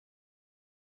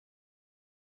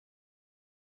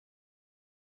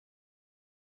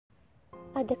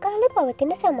අද කාලේ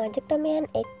පවතින සමාජ ක්‍රමයන්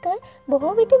එක්ක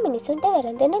බොහෝ විට මිනිසුන්ට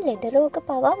වැළඳෙන ලෙඩ රෝග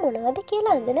පවා මොනවද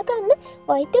කියලා අඳුනගන්න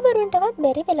වෛද්‍යවරුන්ටවත්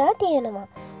බැරි වෙලා තියෙනවා.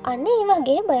 අන්න ඒ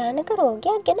වගේ භයානක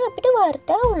රෝගයක් ගැන අපිට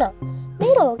වාර්තා වුණා.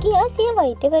 මේ රෝගියා සිය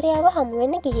වෛද්‍යවරයාව හමු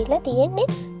වෙන්න ගිහිල්ලා තියෙන්නේ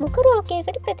මුඛ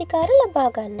රෝගයකට ප්‍රතිකාර ලබා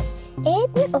ගන්න.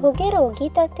 ඒත් ඔහුගේ රෝගී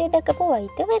තත්ත්වය දැකපු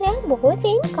වෛද්‍යවරයා බොහෝ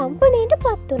සෙයින් කම්පණයට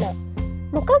පත් වුණා.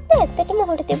 මොකක්ද ඇත්තටම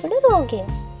ඔහුට තිබුණ රෝගය?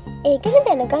 ඒ ගැන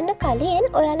දැනගන්න කලින්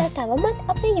ඔයාලා තවමත්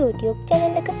අපේ YouTube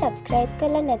channel එක subscribe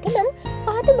කරලා නැතිනම්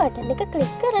පහත බටන් එක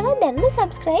click කරලා දැන්ම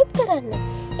subscribe කරන්න.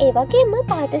 ඒ වගේම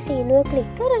පහත සීනුව click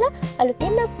කරලා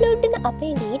අලුතෙන් upload වෙන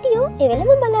අපේ වීඩියෝ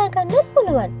එවෙලම බලා ගන්නත්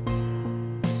පුළුවන්.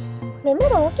 මෙම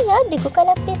රෝගියා දිගු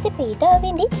කලක් තිස්සේ පීඩා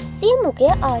විඳි සිය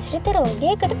මුඛය ආශ්‍රිත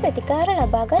රෝගයකට ප්‍රතිකාර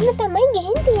ලබා ගන්න තමයි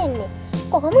ගිහින් තියෙන්නේ.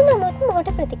 කොහොම නමුත් මොහොත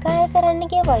ප්‍රතිකාර කරන්න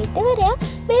ගිය වෛද්‍යවරයා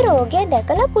මේ රෝගය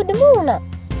දැකලා පුදුම වුණා.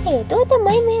 හේතුව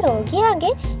තමයි මේ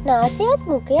රෝගියාගේ නාසයත්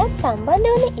මුඛයත් සම්බන්ධ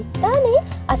වන ස්ථානයේ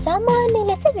අසාමාන්‍ය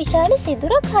ලෙස විශාල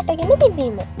සිදුරක් හටගෙන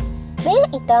තිබීම. මේ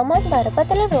ඉතාමත්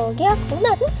බරපතල රෝගයක්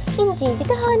වුණත් ඉන්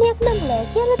ජීවිත හානියක් නම් නෑ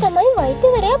කියලා තමයි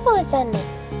වෛද්‍යවරයා පවසන්නේ.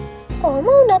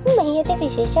 කොහොම වුණත් මෙහි ඇති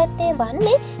විශේෂත්වය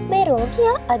වන්නේ මේ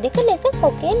රෝගියා අධික ලෙස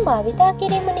කොකේන් භාවිතා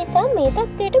කිරීම නිසා මේ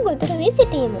තත්ත්වයට ගොදුරු වී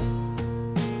සිටීම.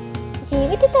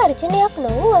 ජීවිත තර්ජනයක්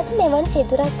නොවුවත් මෙවන්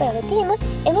සිදුරක් පැවතීම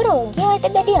එම රෝගියාට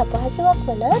දැඩි අපහසුවක්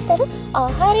වන අතර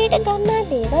ආහාරයට ගන්නා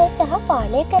දේවල් සහ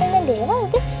පානය කරන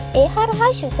දේවල්ද ඒ හරහා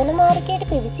ශ්වසන මාර්ගයට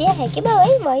පිවිසිය හැකි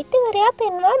බවයි වෛද්‍යවරයා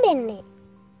පෙන්වා දෙන්නේ.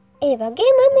 ඒ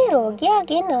වගේම මේ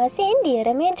රෝගියාගේ නාසයෙන්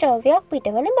දියරමේ ද්‍රව්‍යයක්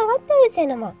පිටවන බවත්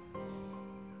පැවසෙනවා.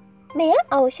 මෙය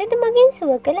ඖෂධ මගින්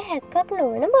සුව කළ හැක්කක්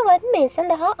නොවන බවත් මේ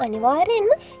සඳහා අනිවාර්යෙන්ම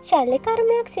ශල්‍ය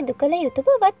කර්මයක් සිදු කළ යුතු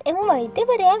බවත් එම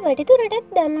වෛද්‍යවරයා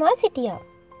වැඩිදුරටත් දන්වා සිටියා.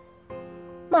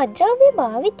 මත්ද්‍රව්‍ය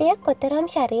භාවිතය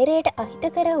කොතරම් ශරීරයට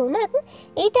අහිතකර වුණත්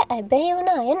ඊට ඇබ්බැහි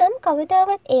වුණ අය නම්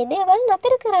කවදාවත් ඒ දේවල්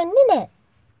නතර කරන්නේ නැහැ.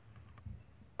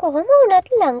 කොහොම වුණත්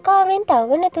ලංකාවෙන්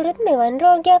තවනතුරුත් මෙවන්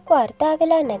රෝගයක් වාර්තා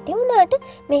වෙලා නැති වුණාට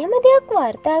මෙහෙම දෙයක්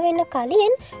වාර්තා වෙන්න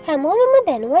කලින් හැමෝම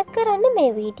දැනුවත් කරන්න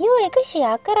මේ වීඩියෝ එක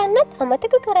ෂෙයා කරන්නත්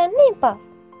අමතක කරන්න එපා.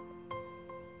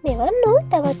 මෙවන් වූ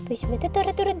තවත් විශ්මිත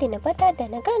තොරතුරු දිනපතා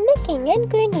දැනගන්න King and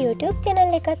Queen YouTube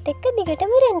channel එකත් එක්ක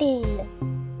දිගටම රැඳී ඉන්න.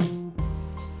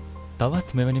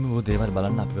 තවත් මෙවැනිම වූ දේවල්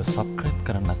බලන්න අපිව subscribe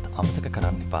කරන්නත් අමතක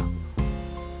කරන්න එපා.